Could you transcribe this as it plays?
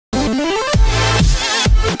Hey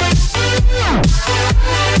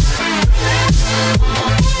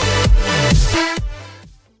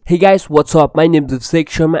guys, what's up? My name is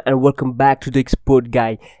Sharma and welcome back to the Export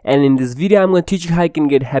Guy. And in this video, I'm going to teach you how you can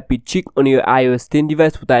get Happy Chick on your iOS 10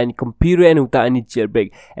 device without any computer and without any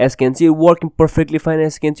jailbreak. As you can see, it's working perfectly fine.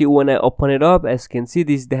 As you can see, when I open it up, as you can see,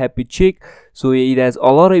 this is the Happy Chick. So it has a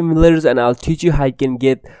lot of emulators, and I'll teach you how you can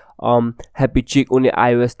get Happy Chick on your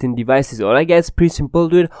iOS 10 devices. Alright guys, pretty simple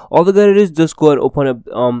to it. All you gotta do is just go and open up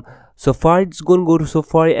Safari. Just go to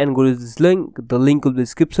Safari and go to this link. The link will be in the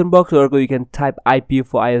description box, or you can type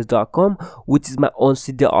ip4ios.com, which is my own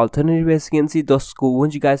CD alternative. As you can see, just go,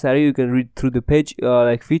 once you guys are here, you can read through the page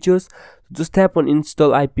like features. Just tap on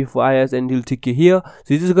install ip4ios and it'll take you here.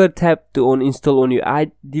 So you just gotta tap on install on your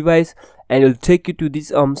device, and it'll take you to this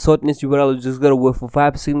shortness URL. You just gotta wait for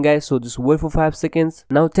 5 seconds, guys. So just wait for 5 seconds.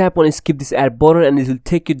 Now tap on skip this add button, and it will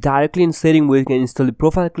take you directly in setting where you can install the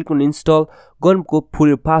profile. Click on install. Go put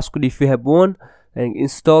your passcode if you have one, and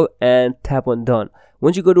install, and tap on done.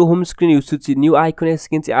 Once you go to home screen, you should see new icon. As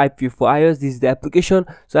you can see, ip4ios. This is the application.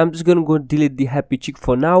 So I'm just gonna go delete the Happy Chick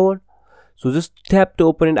for now on. So just tap to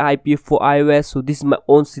open it ip4ios. So this is my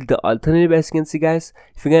own filter alternative. As you can see, guys,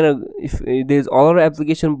 if there's a lot of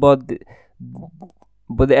application, but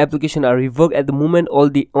the application are revoked at the moment.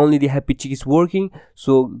 Only the Happy Chick is working.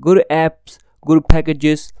 So go to apps, go to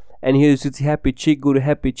packages, and here you should see Happy Chick. Go to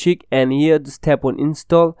Happy Chick, and here just tap on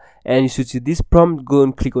install, and you should see this prompt. Go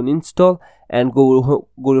and click on install, and go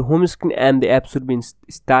to home screen, and the app should be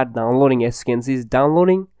start downloading. As you can see, it's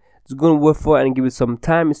downloading. It's gonna wait for it and give it some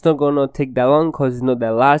time. It's not gonna take that long because it's not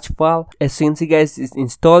that large file. As you can see, guys, it's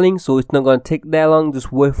installing, so it's not gonna take that long.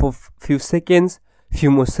 Just wait for few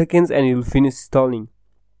more seconds, and it will finish installing.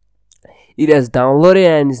 It has downloaded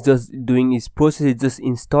and it's just doing its process. It's just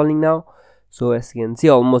installing now. So as you can see,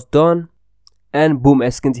 almost done. And boom,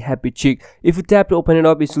 as you can see, Happy Chick. If you tap to open it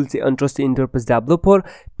up, it will say untrusted interface developer.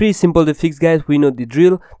 Pretty simple to fix, guys. We know the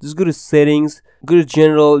drill. Just go to settings, go to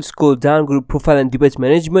general, scroll down, go to profile and device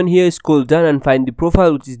management. Here scroll down and find the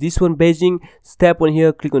profile, which is this one, Beijing. Tap on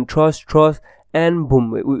here, click on trust, and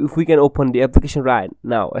boom, if we can open the application right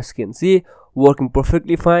now. As you can see, working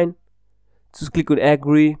perfectly fine. Just click on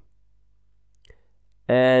agree,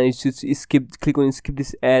 and you should click on skip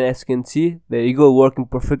this, and as you can see, there you go, working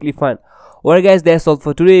perfectly fine. Alright guys, that's all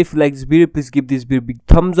for today. If you like this video, please give this video a big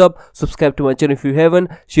thumbs up, subscribe to my channel if you haven't,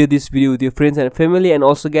 share this video with your friends and family, and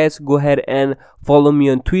also guys, go ahead and follow me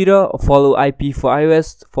on Twitter, or follow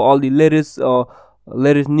ip4ios for all the latest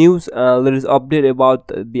news, latest update about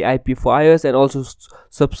the ip4ios,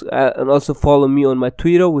 and also follow me on my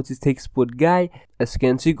Twitter, which is Export Guy. As you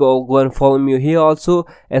can see, go and follow me here also,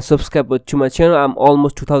 and subscribe to my channel. I'm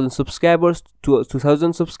almost 2000 subscribers,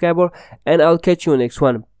 and I'll catch you on next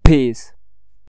one. Peace.